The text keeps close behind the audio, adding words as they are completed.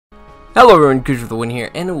Hello everyone, GoodraFTW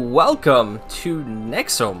here, and welcome to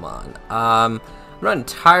Nexomon. I'm not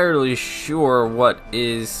entirely sure what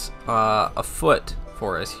is afoot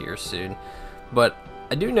for us here soon, but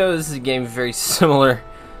I do know this is a game very similar,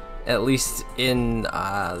 at least in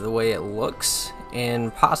the way it looks,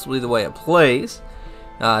 and possibly the way it plays,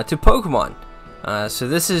 to Pokemon. So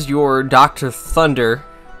this is your Dr. Thunder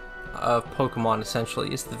of Pokemon, essentially.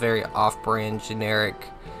 It's the very off-brand, generic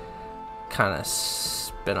kind of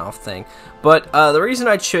spin-off thing. But the reason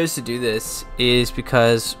I chose to do this is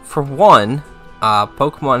because, for one,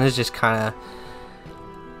 Pokemon has just kind of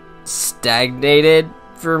stagnated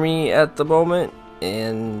for me at the moment,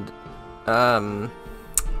 and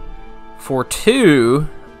for two,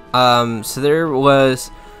 so there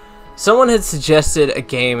was someone had suggested a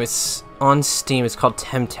game. It's on Steam. It's called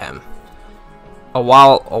Temtem. A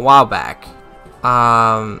while back.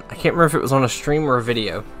 I can't remember if it was on a stream or a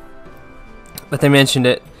video, but they mentioned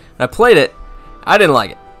it. I played it. I didn't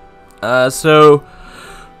like it. Part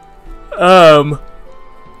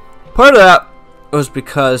of that was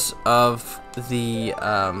because of the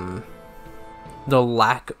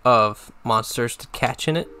lack of monsters to catch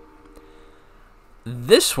in it.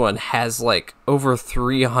 This one has like over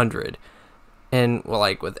 300, and well,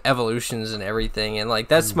 like with evolutions and everything, and like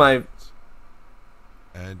that's my.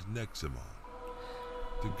 And Nexomon.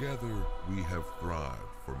 Together we have thrived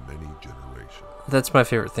for many generations. That's my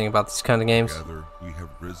favorite thing about these kind of games. Together we have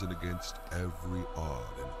risen against every odd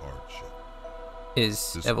and hardship.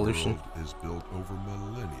 Is this evolution world is built over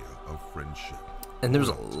millennia of friendship. And there's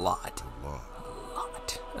a lot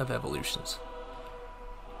of evolutions.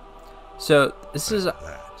 So this is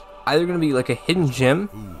either going to be like a hidden gem,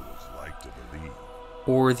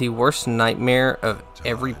 or the worst nightmare of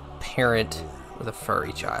every parent with a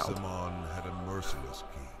furry child. Nexomon had a merciless king.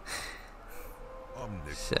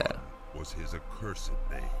 So was his accursed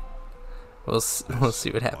name. We'll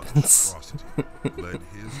see what happens. Led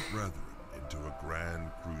his brethren into a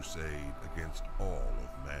grand crusade against all of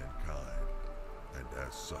mankind, and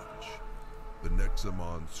as such, the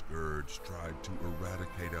Nexomon scourge tried to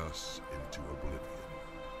eradicate us into oblivion.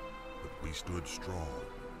 But we stood strong,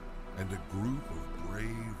 and a group of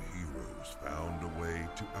brave heroes found a way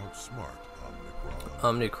to outsmart Omnicron.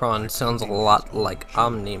 Omnicron sounds a lot like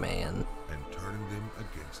Omni-Man. And turning them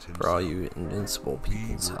against himself. For all you invincible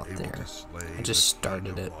peoples out there. I just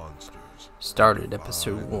started it. Started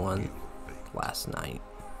episode 1 last night.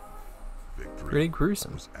 Pretty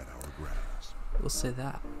gruesome. We'll say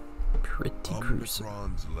that. Pretty gruesome.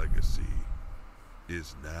 Omnicron's legacy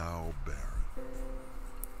is now barren.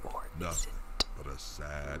 Or nothing but a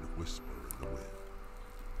sad whisper in the wind.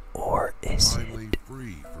 Or is Finally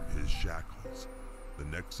free from his shackles, the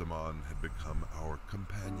Nexomon had become our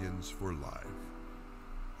companions for life.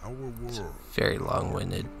 Our world, very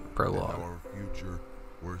long-winded prologue. And our future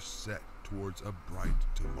were set towards a bright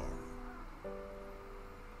tomorrow.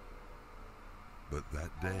 But that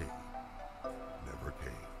day never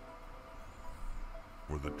came.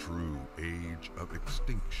 For the true age of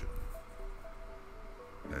extinction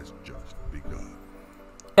has just begun.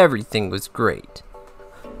 Everything was great.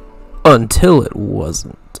 Until it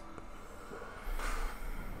wasn't.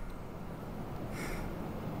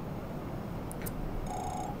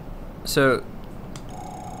 So,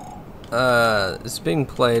 it's being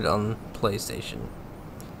played on PlayStation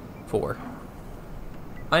 4.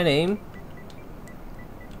 My name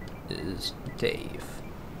is Dave.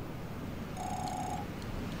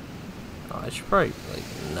 Oh, I should probably like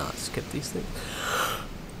not skip these things.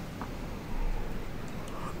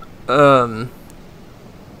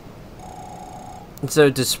 So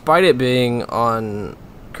despite it being on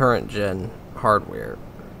current gen hardware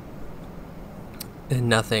and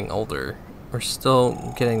nothing older, we're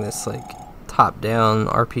still getting this like top-down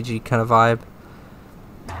RPG kind of vibe.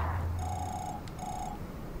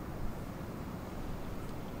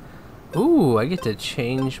 Ooh, I get to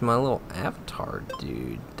change my little avatar,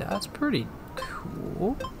 dude. That's pretty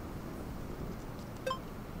cool.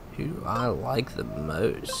 Who do I like the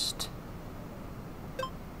most?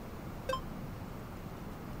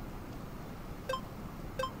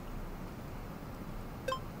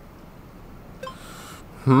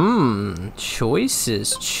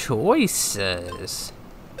 Choices.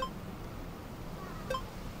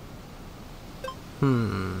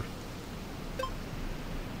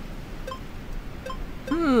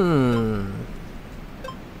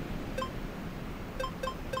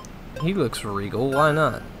 He looks regal, why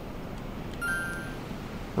not?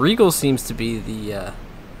 Regal seems to be the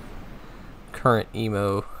current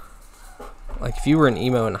emo. Like if you were an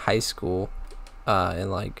emo in high school,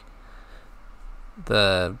 in like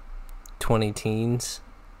the 20 teens,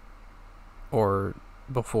 or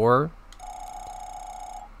before.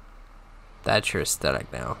 That's your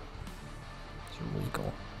aesthetic now. It's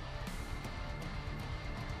regal.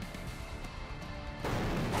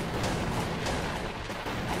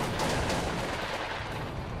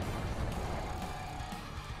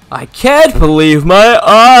 I can't believe my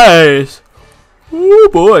eyes! Oh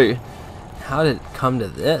boy. How did it come to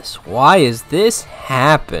this? Why is this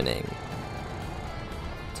happening?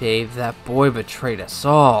 Dave, that boy betrayed us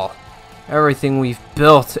all. Everything we've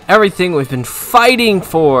built, everything we've been fighting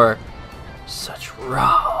for. Such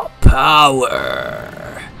raw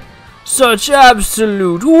power. Such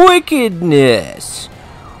absolute wickedness.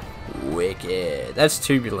 Wicked. That's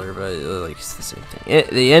tubular, but like it's the same thing.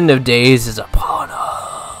 The end of days is upon us.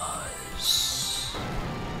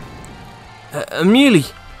 Amelie,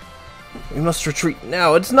 we must retreat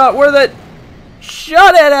now. It's not worth it.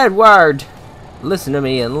 Shut it, Edward. Listen to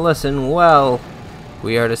me and listen well.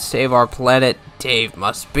 We are to save our planet. Dave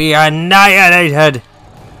must be annihilated.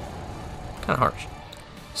 Kind of harsh.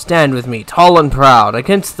 Stand with me, tall and proud,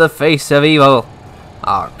 against the face of evil.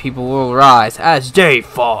 Our people will rise as Dave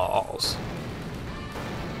falls.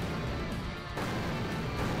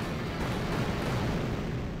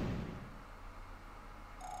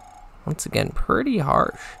 Once again, pretty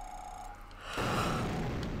harsh.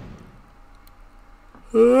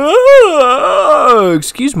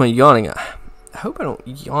 Excuse my yawning. I hope I don't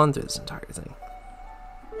yawn through this entire thing.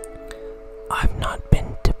 I've not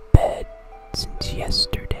been to bed since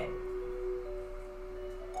yesterday.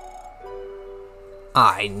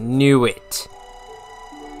 I knew it.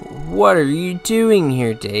 What are you doing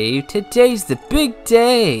here, Dave? Today's the big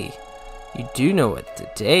day. You do know what the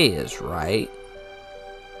day is, right?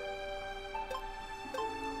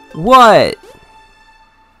 What?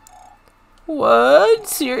 What?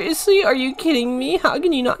 Seriously? Are you kidding me? How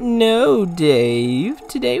can you not know, Dave?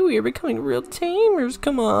 Today we are becoming real tamers.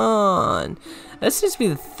 Come on. That seems to be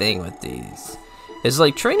the thing with these. Is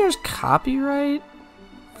like trainers copyright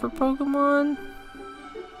for Pokemon?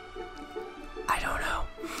 I don't know.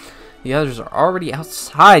 The others are already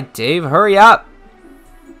outside, Dave. Hurry up.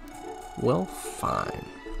 Well, fine.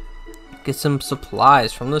 Get some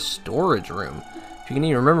supplies from the storage room. If you can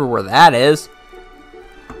even remember where that is.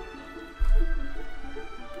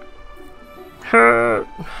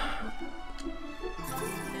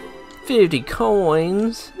 50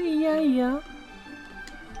 coins. Yeah.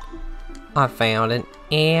 I found an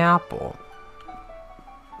apple.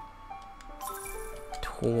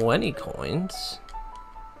 20 coins.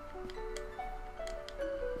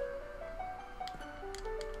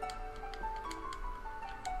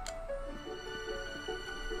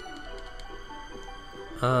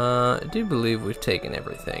 I do believe we've taken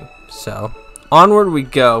everything. So, onward we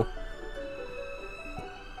go.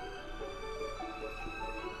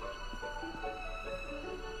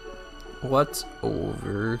 What's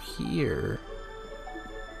over here?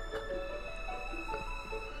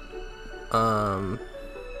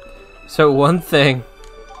 So one thing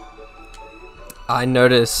I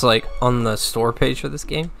noticed, like, on the store page for this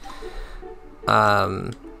game,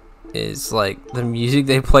 is, like, the music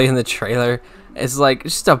they play in the trailer is, like,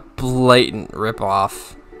 just a blatant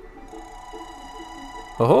ripoff.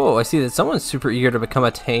 Oh, I see that someone's super eager to become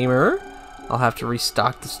a tamer. I'll have to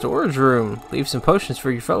restock the storage room. Leave some potions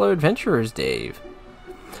for your fellow adventurers, Dave.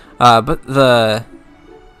 But the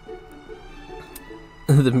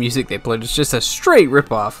music they played is just a straight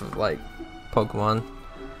ripoff of, like, Pokemon.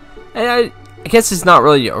 And I guess it's not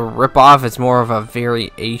really a ripoff, it's more of a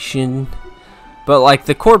variation. But, like,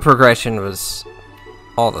 the chord progression was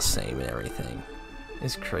all the same and everything.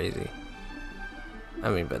 It's crazy. I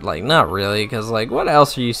mean, but, like, not really, because, like, what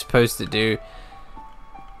else are you supposed to do?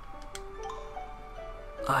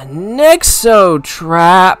 A Nexo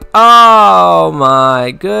trap! Oh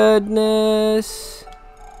my goodness!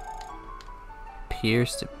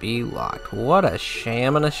 Appears to be locked. What a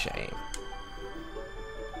sham and a shame.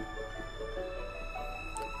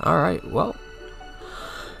 Alright, well.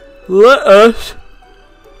 Let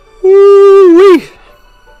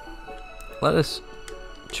us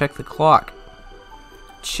check the clock.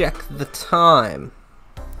 Check the time.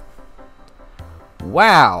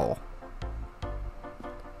 Wow.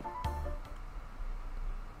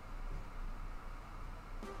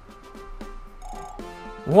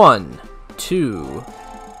 One, two,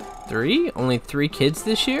 three? Only 3 kids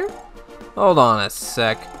this year? Hold on a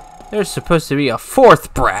sec. There's supposed to be a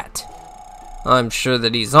 4th brat. I'm sure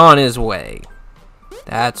that he's on his way.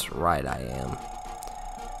 That's right, I am.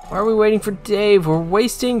 Why are we waiting for Dave? We're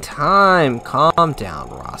wasting time. Calm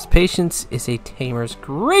down, Ross. Patience is a tamer's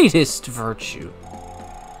greatest virtue.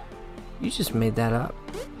 You just made that up.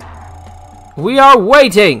 We are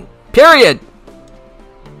waiting! Period!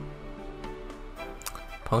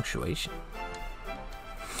 Punctuation.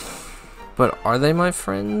 But are they my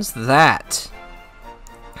friends? That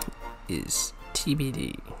is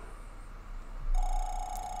TBD.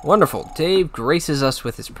 Wonderful. Dave graces us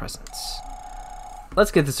with his presence.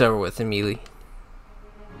 Let's get this over with, Amelie.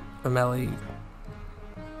 Amelie.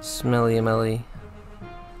 Smelly Amelie.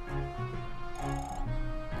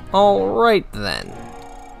 Alright then.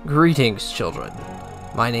 Greetings, children.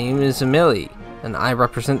 My name is Amelie, and I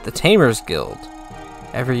represent the Tamers Guild.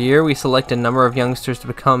 Every year we select a number of youngsters to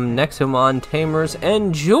become Nexomon Tamers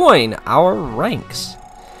and join our ranks.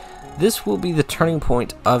 This will be the turning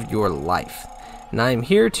point of your life, and I am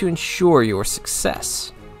here to ensure your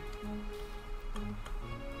success.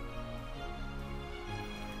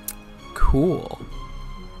 Cool.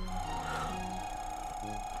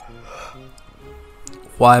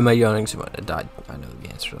 Why am I yawning so much? I know the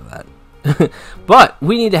answer to that. But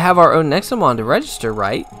we need to have our own Nexomon to register,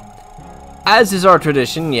 right? As is our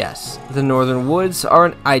tradition, yes. The Northern Woods are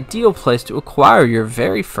an ideal place to acquire your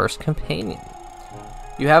very first companion.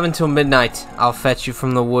 You have until midnight. I'll fetch you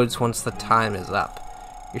from the woods once the time is up.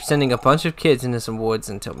 You're sending a bunch of kids into some woods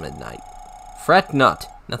until midnight. Fret not.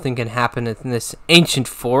 Nothing can happen in this ancient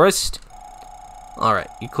forest. Alright,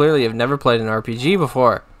 you clearly have never played an RPG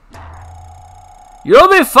before. You'll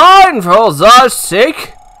be fine for all Czar's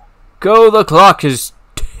sake. Go, the clock is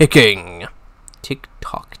ticking. Tick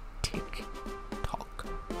tock, tick tock.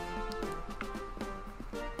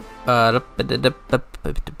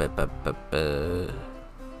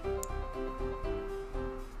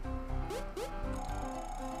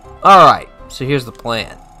 Alright, so here's the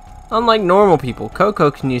plan. Unlike normal people,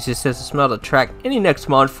 Coco can use his sense of smell to track any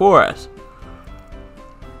Nexomon for us.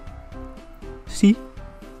 See?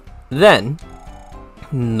 Then,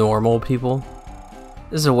 normal people,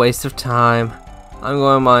 this is a waste of time. I'm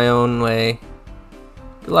going my own way.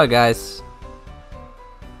 Good luck, guys.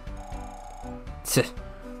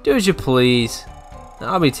 Do as you please.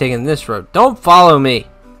 I'll be taking this road. Don't follow me.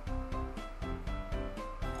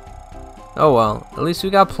 Oh well, at least we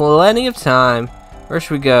got plenty of time. Where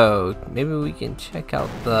should we go? Maybe we can check out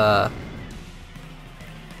the...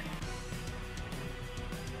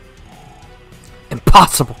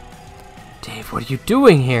 Impossible! Dave, what are you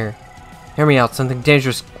doing here? Hear me out, something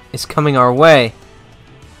dangerous is coming our way.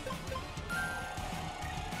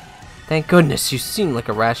 Thank goodness, you seem like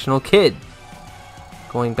a rational kid.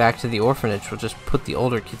 Going back to the orphanage will just put the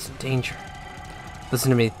older kids in danger. Listen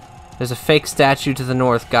to me. There's a fake statue to the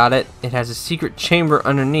north, got it? It has a secret chamber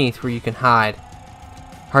underneath where you can hide.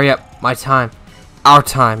 Hurry up, my time. Our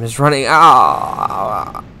time is running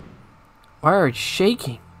out. Why are you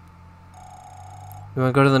shaking? You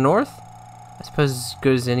want to go to the north? I suppose it's as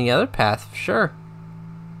good as any other path, sure.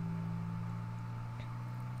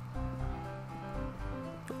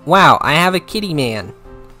 Wow, I have a kitty man.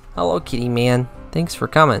 Hello, kitty man. Thanks for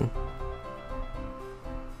coming.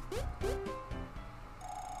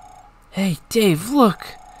 Hey, Dave, look!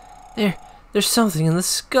 There's something in the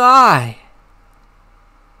sky!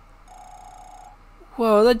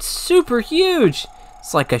 Whoa, that's super huge!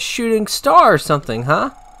 It's like a shooting star or something, huh?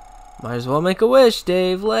 Might as well make a wish,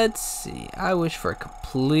 Dave. Let's see. I wish for a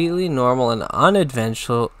completely normal and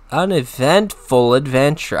uneventful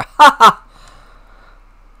adventure. Ha!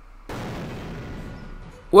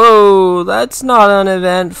 Whoa, that's not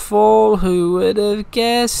uneventful. Who would have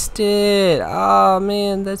guessed it? Oh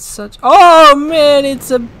man, that's such... Oh man,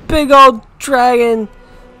 it's a big old dragon.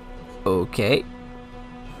 Okay.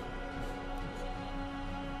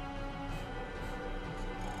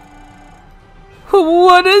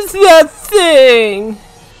 What is that thing?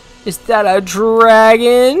 Is that a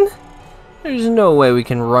dragon? There's no way we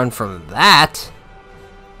can run from that.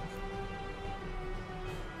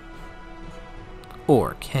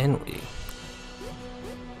 Or can we?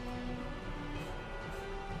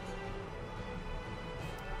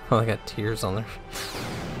 Oh, I got tears on there.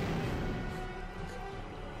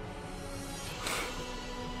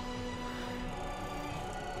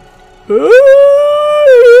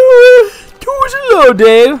 Too slow,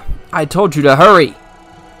 Dave. I told you to hurry.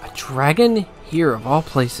 A dragon here of all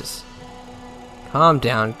places. Calm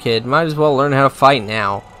down, kid. Might as well learn how to fight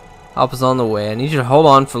now. Help is on the way. I need you to hold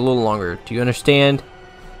on for a little longer. Do you understand?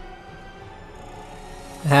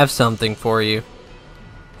 I have something for you.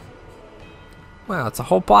 Wow, it's a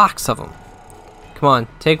whole box of them. Come on,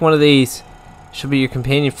 take one of these. She'll be your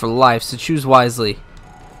companion for life, so choose wisely.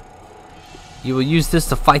 You will use this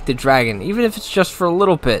to fight the dragon, even if it's just for a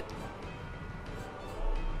little bit.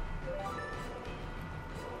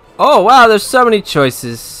 Oh, wow, there's so many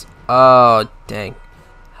choices. Oh, dang.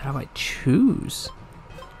 How do I choose?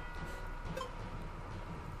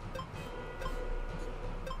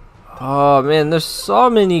 Oh man, there's so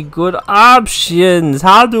many good options.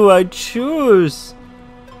 How do I choose?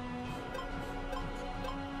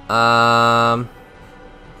 Oh,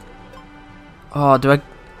 do I?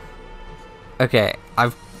 Okay,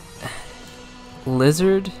 I've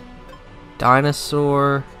lizard,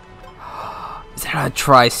 dinosaur. Is that a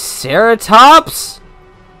triceratops?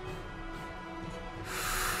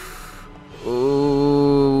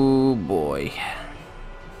 Oh boy.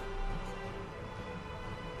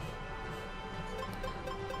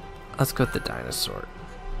 Let's go with the dinosaur.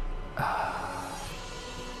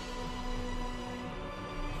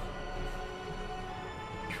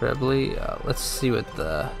 Trebly. Let's see what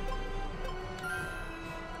the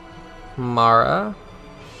Mara.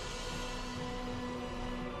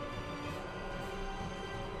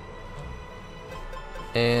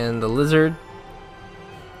 And the lizard.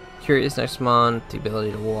 Curious Nexomon, the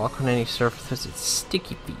ability to walk on any surface with its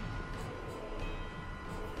sticky feet.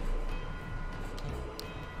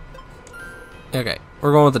 Okay,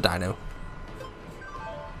 we're going with the dino.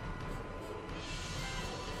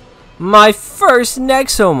 My first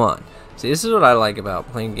Nexomon! See, this is what I like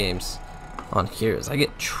about playing games on here, is I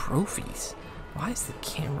get trophies. Why is the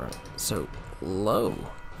camera so low?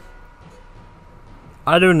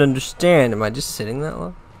 I don't understand. Am I just sitting that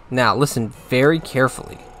low? Now, listen very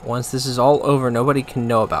carefully. Once this is all over, nobody can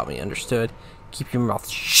know about me, understood? Keep your mouth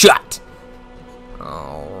shut!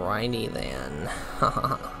 Alrighty then.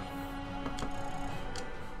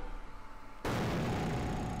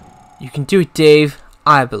 You can do it, Dave.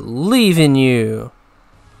 I believe in you.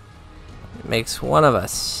 It makes one of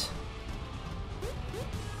us.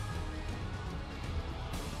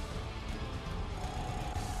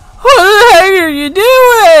 What the heck are you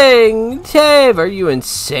doing? Dave, are you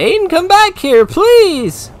insane? Come back here,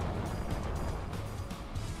 please.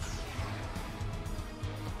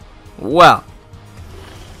 Well,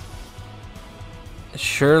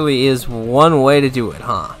 surely is one way to do it,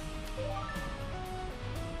 huh?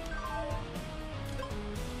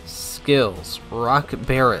 Skills, rock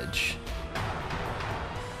barrage.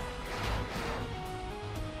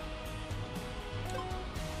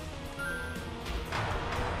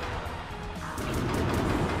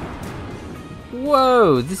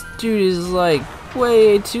 Whoa, this dude is like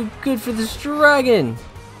way too good for this dragon.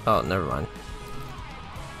 Oh, never mind.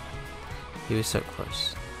 He was so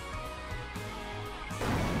close.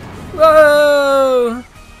 Whoa!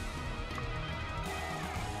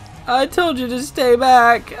 I told you to stay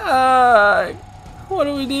back. What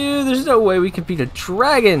do we do? There's no way we can beat a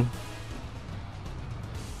dragon.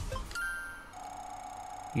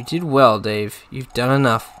 You did well, Dave. You've done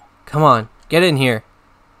enough. Come on, get in here.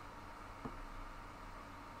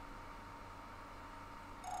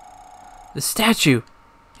 The statue!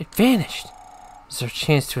 It vanished! Is there a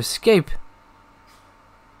chance to escape?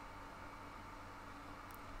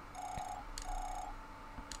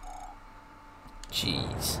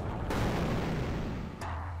 Jeez.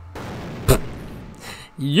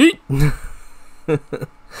 Yeet!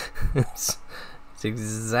 It's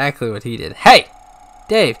exactly what he did. Hey!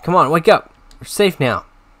 Dave, come on, wake up! We're safe now.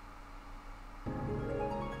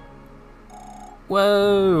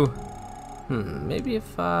 Whoa! Maybe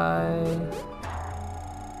if I...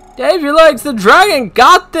 Dave, your legs! The dragon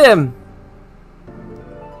got them!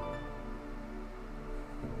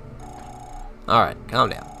 Alright, calm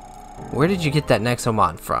down. Where did you get that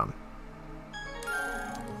Nexomon from?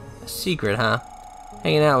 A secret, huh?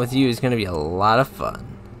 Hanging out with you is gonna be a lot of fun.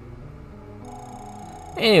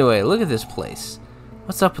 Anyway, look at this place.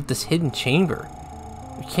 What's up with this hidden chamber?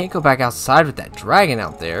 We can't go back outside with that dragon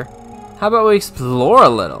out there. How about we explore a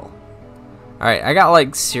little? Alright, I got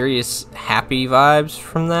like serious happy vibes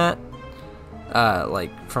from that.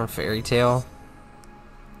 Like from Fairy Tale.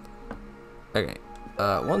 Okay.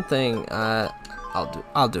 One thing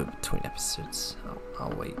I'll do it between episodes.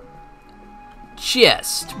 I'll wait.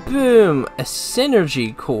 Chest! Boom! A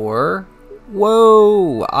synergy core.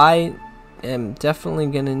 Whoa! I am definitely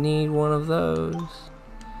gonna need one of those.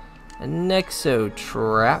 A Nexo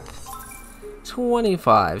trap.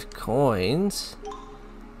 25 coins.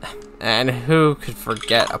 And who could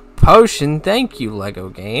forget a potion? Thank you, Lego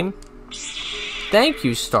game. Thank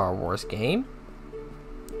you, Star Wars game.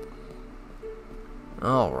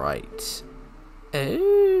 Alright.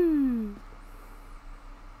 Oh.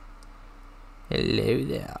 Hello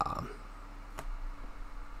there.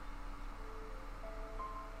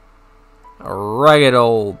 A rugged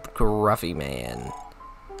old gruffy man.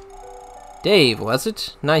 Dave, was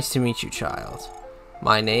it? Nice to meet you, child.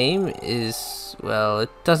 My name is... well, it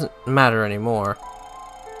doesn't matter anymore.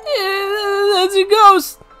 It's a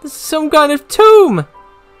ghost! This is some kind of tomb!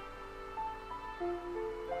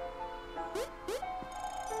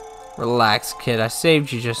 Relax, kid. I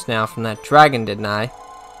saved you just now from that dragon, didn't I?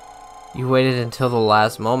 You waited until the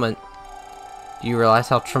last moment. Do you realize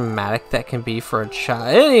how traumatic that can be for a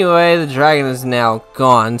child? Anyway, the dragon is now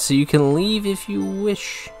gone, so you can leave if you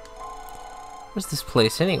wish. Where's this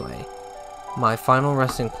place anyway? My final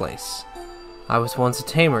resting place. I was once a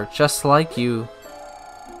tamer, just like you.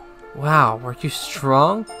 Wow, were you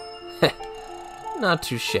strong? Not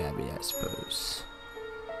too shabby, I suppose.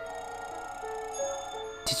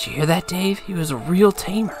 Did you hear that, Dave? He was a real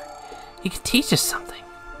tamer. He could teach us something.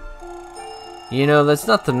 You know, that's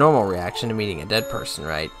not the normal reaction to meeting a dead person,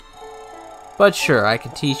 right? But sure, I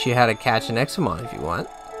can teach you how to catch an Nexomon if you want.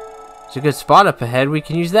 There's a good spot up ahead, we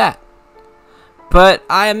can use that. But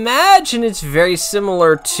I imagine it's very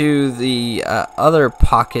similar to the other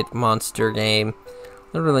pocket monster game.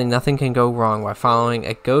 Literally nothing can go wrong by following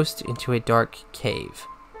a ghost into a dark cave.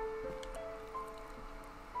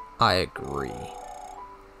 I agree.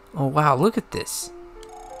 Oh wow, look at this.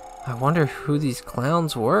 I wonder who these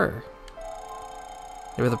clowns were.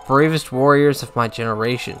 They were the bravest warriors of my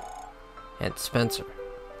generation. And Spencer.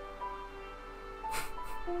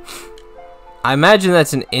 I imagine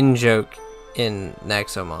that's an in-joke in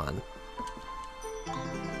Nexomon.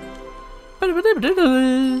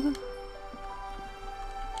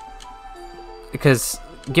 Because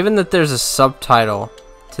given that there's a subtitle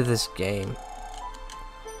to this game,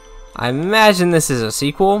 I imagine this is a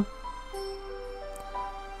sequel.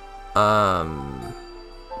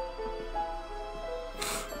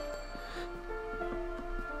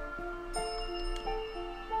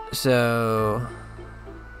 So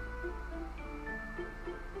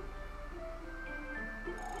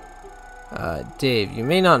Dave, you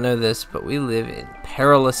may not know this, but we live in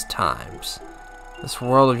perilous times. This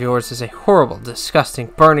world of yours is a horrible, disgusting,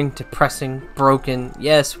 burning, depressing, broken.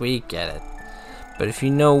 Yes, we get it. But if you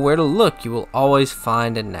know where to look, you will always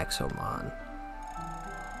find a Nexomon.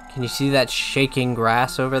 Can you see that shaking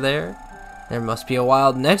grass over there? There must be a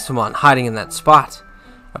wild Nexomon hiding in that spot.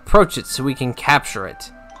 Approach it so we can capture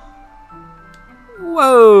it.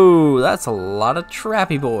 Whoa, that's a lot of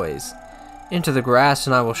trappy boys. Into the grass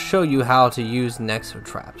and I will show you how to use Nexo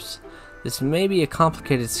traps. This may be a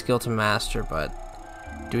complicated skill to master, but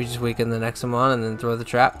do we just weaken the Nexomon and then throw the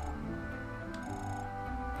trap?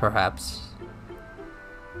 Perhaps.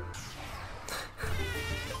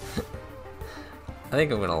 I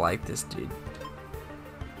think I'm gonna like this dude.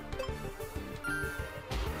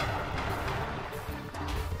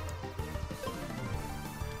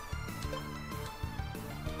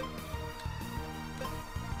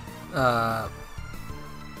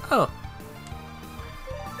 Oh.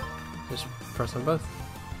 Just press on both.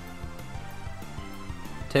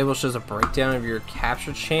 Table shows a breakdown of your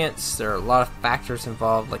capture chance. There are a lot of factors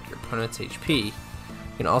involved, like your opponent's HP. You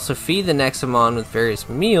can also feed the Nexomon with various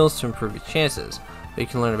meals to improve your chances, but you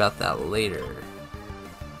can learn about that later.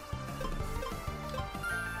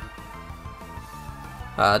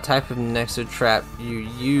 Type of Nexo trap you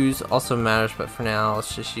use also matters, but for now,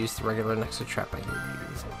 let's just use the regular Nexo trap I gave you.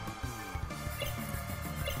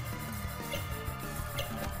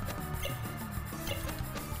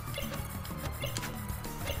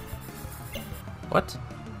 What?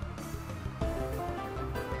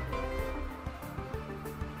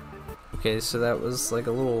 Okay, so that was like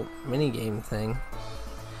a little mini game thing.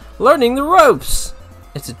 Learning the ropes!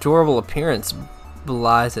 Its adorable appearance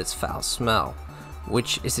belies its foul smell,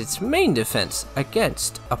 which is its main defense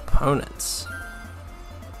against opponents.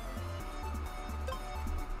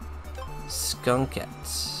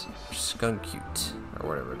 Skunkets, or Skunkute, or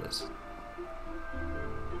whatever it is.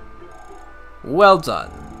 Well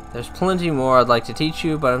done. There's plenty more I'd like to teach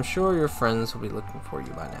you, but I'm sure your friends will be looking for you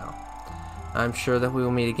by now. I'm sure that we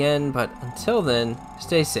will meet again, but until then,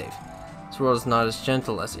 stay safe. This world is not as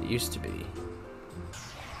gentle as it used to be.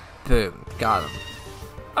 Boom, got him.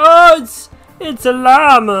 Oh, it's a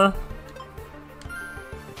llama.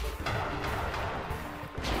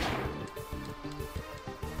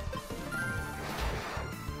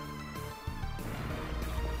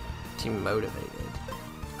 Demotivated.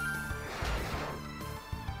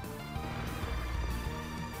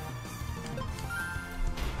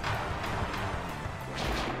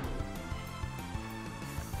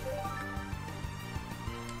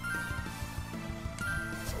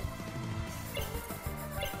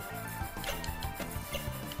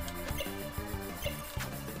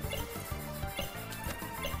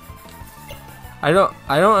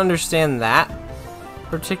 I don't understand that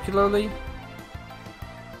particularly.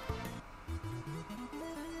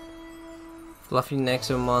 Fluffy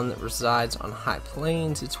Nexomon that resides on high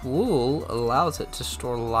plains. Its wool allows it to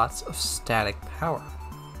store lots of static power.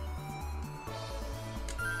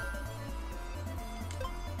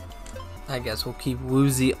 I guess we'll keep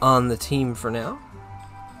Woozy on the team for now.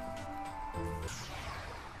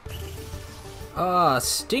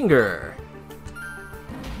 Stinger.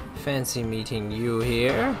 Fancy meeting you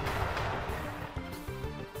here.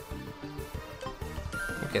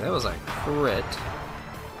 Okay, that was a crit.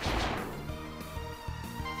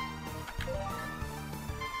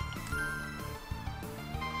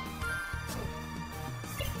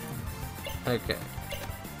 Okay.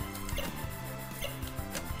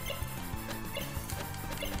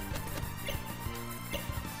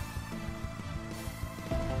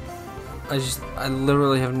 I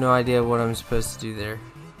literally have no idea what I'm supposed to do there.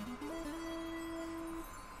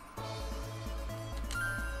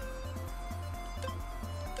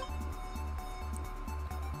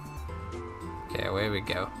 Okay, away we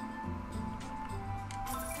go.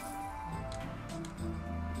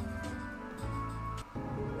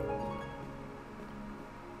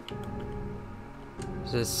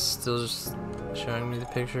 Is this still just showing me the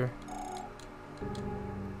picture?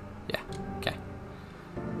 Yeah, okay.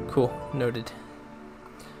 Cool, noted.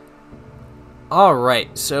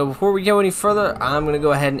 Alright, so before we go any further, I'm going to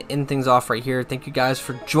go ahead and end things off right here. Thank you guys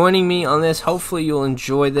for joining me on this. Hopefully you'll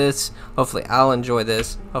enjoy this. Hopefully I'll enjoy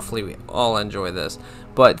this. Hopefully we all enjoy this.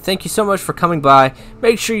 But thank you so much for coming by.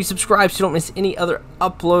 Make sure you subscribe so you don't miss any other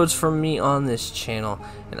uploads from me on this channel.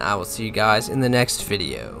 And I will see you guys in the next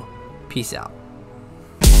video. Peace out.